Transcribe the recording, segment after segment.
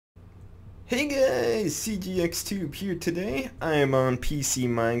Hey guys, CGXtube here today. I am on PC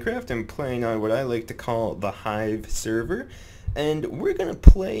Minecraft and playing on what I like to call the Hive server, and we're gonna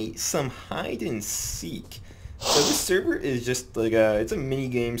play some hide and seek. So this server is just like it's a mini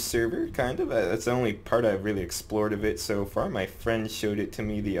game server, kind of. That's the only part I've really explored of it so far. My friend showed it to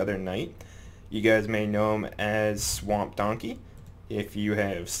me the other night. You guys may know him as Swamp Donkey if you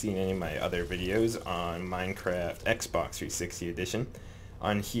have seen any of my other videos on Minecraft Xbox 360 edition.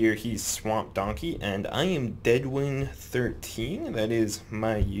 On here, he's Swamp Donkey, and I am Deadwing13. That is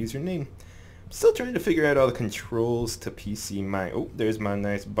my username. I'm still trying to figure out all the controls to PC. Oh, there's my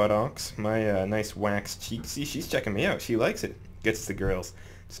nice buttocks, my nice wax cheeks. See, she's checking me out. She likes it. Gets the girls.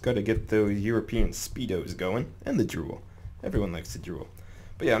 Just gotta get those European speedos going, and the drool. Everyone likes the drool.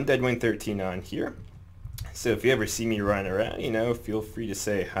 But yeah, I'm Deadwing13 on here. So if you ever see me running around, feel free to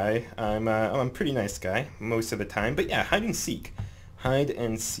say hi. I'm a pretty nice guy most of the time. But yeah, hide and seek. Hide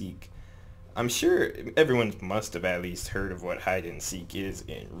and seek. I'm sure everyone must have at least heard of what hide and seek is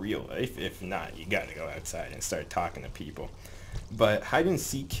in real life. If not, you gotta go outside and start talking to people. But hide and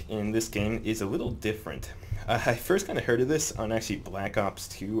seek in this game is a little different. I first kind of heard of this on actually Black Ops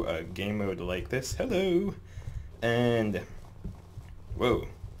 2, a game mode like this. Hello! And... whoa.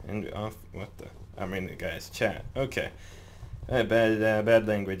 And off... what the... I'm in the guy's chat. Okay. Bad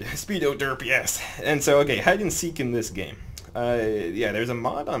language. Speedo derp, yes! And so, okay, hide and seek in this game. Yeah, there's a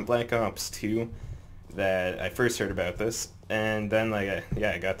mod on Black Ops 2 that I first heard about this, and then I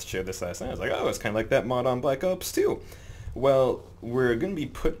got to share this last night. I was like, oh, it's kind of like that mod on Black Ops 2. Well, we're going to be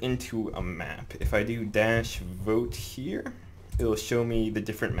put into a map. If I do -vote here, it'll show me the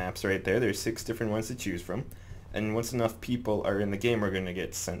different maps right there. There's 6 different ones to choose from, and once enough people are in the game, we're going to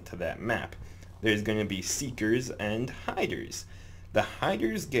get sent to that map. There's going to be seekers and hiders. The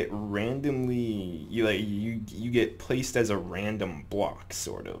hiders get randomly, you get placed as a random block,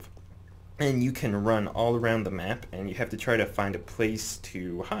 sort of. And you can run all around the map, and you have to try to find a place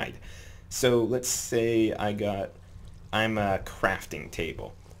to hide. So let's say I'm a crafting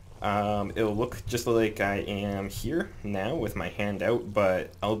table. It'll look just like I am here now with my hand out,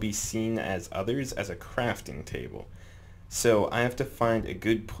 but I'll be seen as others as a crafting table. So I have to find a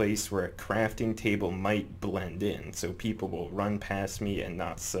good place where a crafting table might blend in, so people will run past me and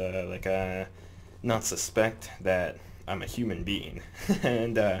not suspect that I'm a human being.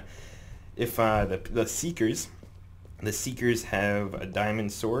 And if the seekers have a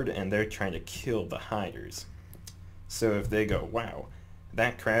diamond sword and they're trying to kill the hiders. So if they go, wow,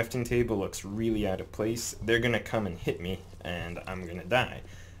 that crafting table looks really out of place, they're gonna come and hit me, and I'm gonna die.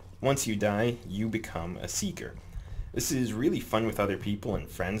 Once you die, you become a seeker. This is really fun with other people and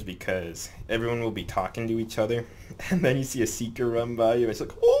friends because everyone will be talking to each other, and then you see a seeker run by you, and it's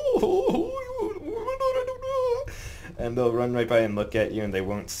like, oh, and they'll run right by and look at you, and they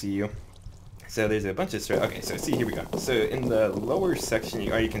won't see you. So there's a bunch of okay, so see, here we go. So in the lower section,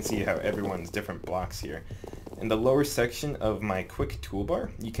 you can see how everyone's different blocks here. In the lower section of my quick toolbar,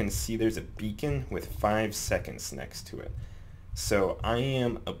 you can see there's a beacon with 5 seconds next to it. So I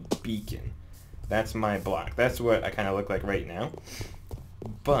am a beacon. That's my block. That's what I kind of look like right now.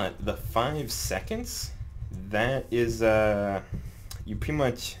 But the 5 seconds, that is, you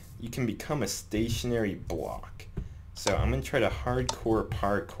can become a stationary block. So I'm going to try to hardcore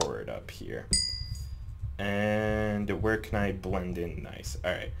parkour it up here. And where can I blend in nice?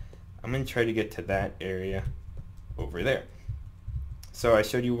 Alright, I'm going to try to get to that area over there. So I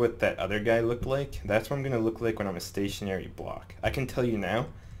showed you what that other guy looked like. That's what I'm going to look like when I'm a stationary block. I can tell you now,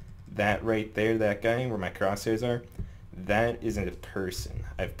 that right there, that guy, where my crosshairs are, that isn't a person.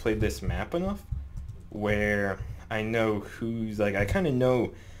 I've played this map enough where I know who's, I kind of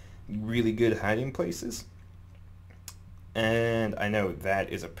know really good hiding places. And I know that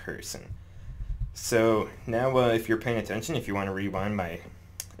is a person. So now if you're paying attention, if you want to rewind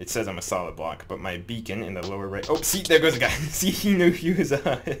it says I'm a solid block, but my beacon in the lower right, oh, see, there goes a guy. See, he knew he was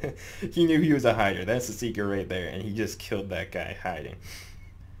a hider. That's the seeker right there, and he just killed that guy hiding.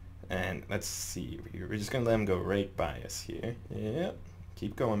 And let's see, we're just going to let him go right by us here. Yep,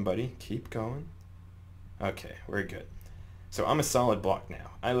 keep going, buddy, keep going. Okay, we're good. So I'm a solid block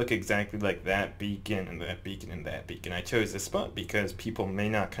now. I look exactly like that beacon and that beacon and that beacon. I chose this spot because people may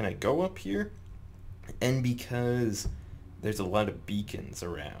not kind of go up here, and because there's a lot of beacons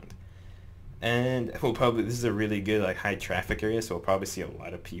around. And this is a really good high traffic area, so we'll probably see a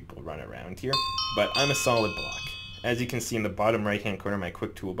lot of people run around here. But I'm a solid block. As you can see in the bottom right hand corner of my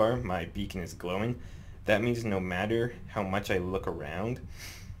quick toolbar, my beacon is glowing. That means no matter how much I look around,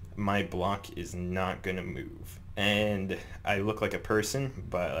 my block is not going to move. And I look like a person,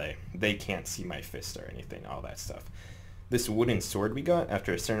 but they can't see my fist or anything, all that stuff. this wooden sword we got,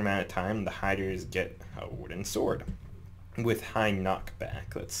 after a certain amount of time, the hiders get a wooden sword with high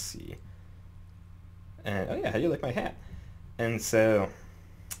knockback. Let's see. And oh yeah, how do you like my hat? And so,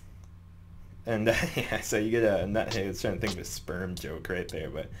 and yeah, so you get a, I was trying to think of a sperm joke right there,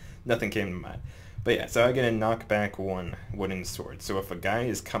 but nothing came to mind. But yeah, so I get a knockback 1 wooden sword. So if a guy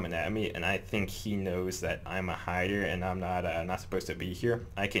is coming at me and I think he knows that I'm a hider and I'm not supposed to be here,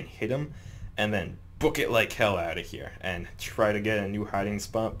 I can hit him and then book it like hell out of here and try to get a new hiding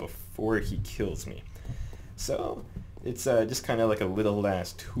spot before he kills me. So it's just kind of like a little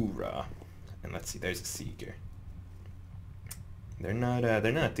last hoorah. And let's see, there's a seeker. They're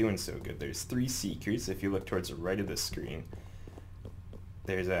not doing so good. There's 3 seekers. If you look towards the right of the screen,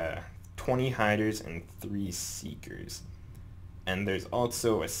 there's 20 hiders and 3 seekers. And there's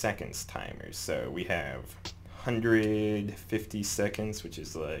also a seconds timer. So we have 150 seconds, which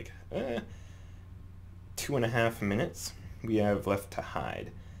is like 2.5 minutes we have left to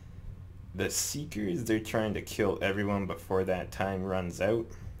hide. The seekers, they're trying to kill everyone before that time runs out.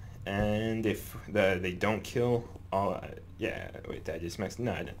 And if they don't kill all, yeah, wait, I just messed,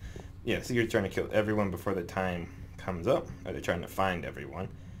 no, I didn't. Yeah, seekers trying to kill everyone before the time comes up, or they're trying to find everyone.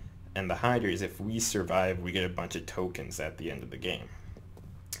 And the hiders, if we survive, we get a bunch of tokens at the end of the game.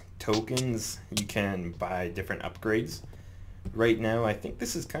 Tokens, you can buy different upgrades. Right now, I think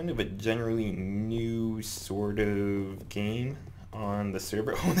this is kind of a generally new sort of game on the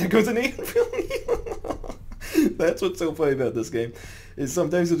server. Oh, there goes an anvil! That's what's so funny about this game, is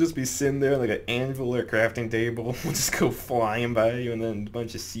sometimes you'll just be sitting there like an anvil or crafting table will just go flying by you, and then a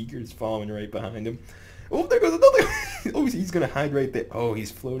bunch of seekers following right behind him. Oh, there goes another! Oh, he's gonna hide right there. Oh,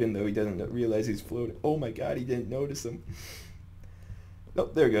 he's floating though. He doesn't realize he's floating. Oh my god, he didn't notice him. Oh,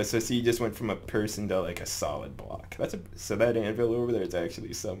 there we go. So see, he just went from a person to like a solid block. So that anvil over there is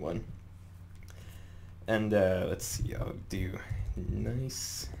actually someone. And let's see, I'll do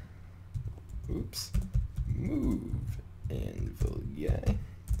nice. Oops. Move anvil guy.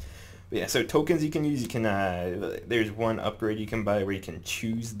 But yeah, so tokens you can use, you can there's one upgrade you can buy where you can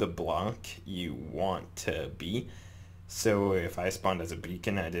choose the block you want to be. So if I spawned as a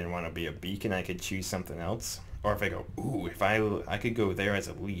beacon, I didn't want to be a beacon, I could choose something else. Or if I go, ooh, if I could go there as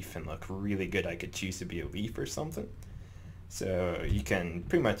a leaf and look really good, I could choose to be a leaf or something. So you can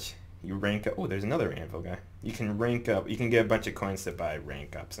pretty much, you rank up. Oh, there's another anvil guy. You can rank up, you can get a bunch of coins to buy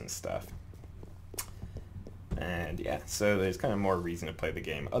rank ups and stuff. And yeah, so there's kind of more reason to play the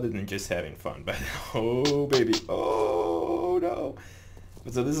game other than just having fun. But oh baby, oh no.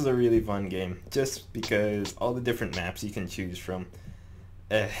 So this is a really fun game just because all the different maps you can choose from.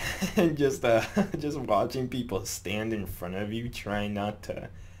 And just watching people stand in front of you trying to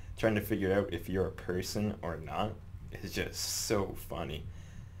figure out if you're a person or not is just so funny.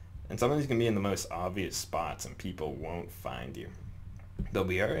 And sometimes you can be in the most obvious spots and people won't find you. Though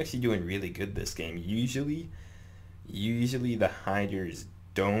we are actually doing really good this game. Usually the hiders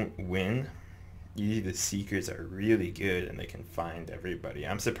don't win. Usually the seekers are really good and they can find everybody.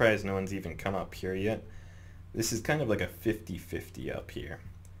 I'm surprised no one's even come up here yet. This is kind of like a 50-50 up here.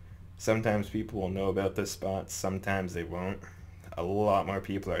 Sometimes people will know about this spot, sometimes they won't. A lot more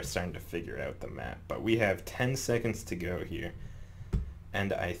people are starting to figure out the map, but we have 10 seconds to go here.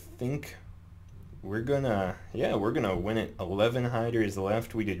 And I think we're gonna win it. 11 hiders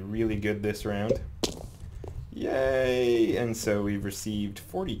left. We did really good this round. Yay! And so we've received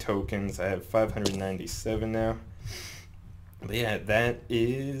 40 tokens. I have 597 now. But yeah, that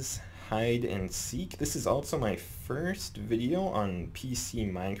is hide and seek. This is also my first video on PC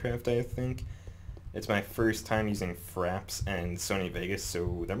Minecraft, I think. It's my first time using Fraps and Sony Vegas,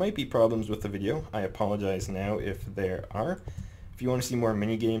 so there might be problems with the video. I apologize now if there are. If you want to see more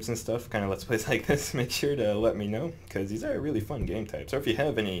mini games and stuff, kind of let's plays like this, make sure to let me know, because these are really fun game types. Or if you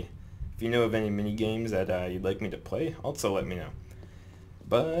have any, if you know of any mini games that you'd like me to play, also let me know.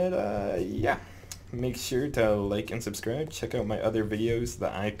 But yeah, make sure to like and subscribe. Check out my other videos.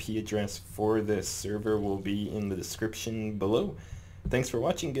 The IP address for this server will be in the description below. Thanks for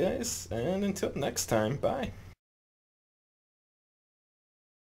watching, guys, and until next time, bye.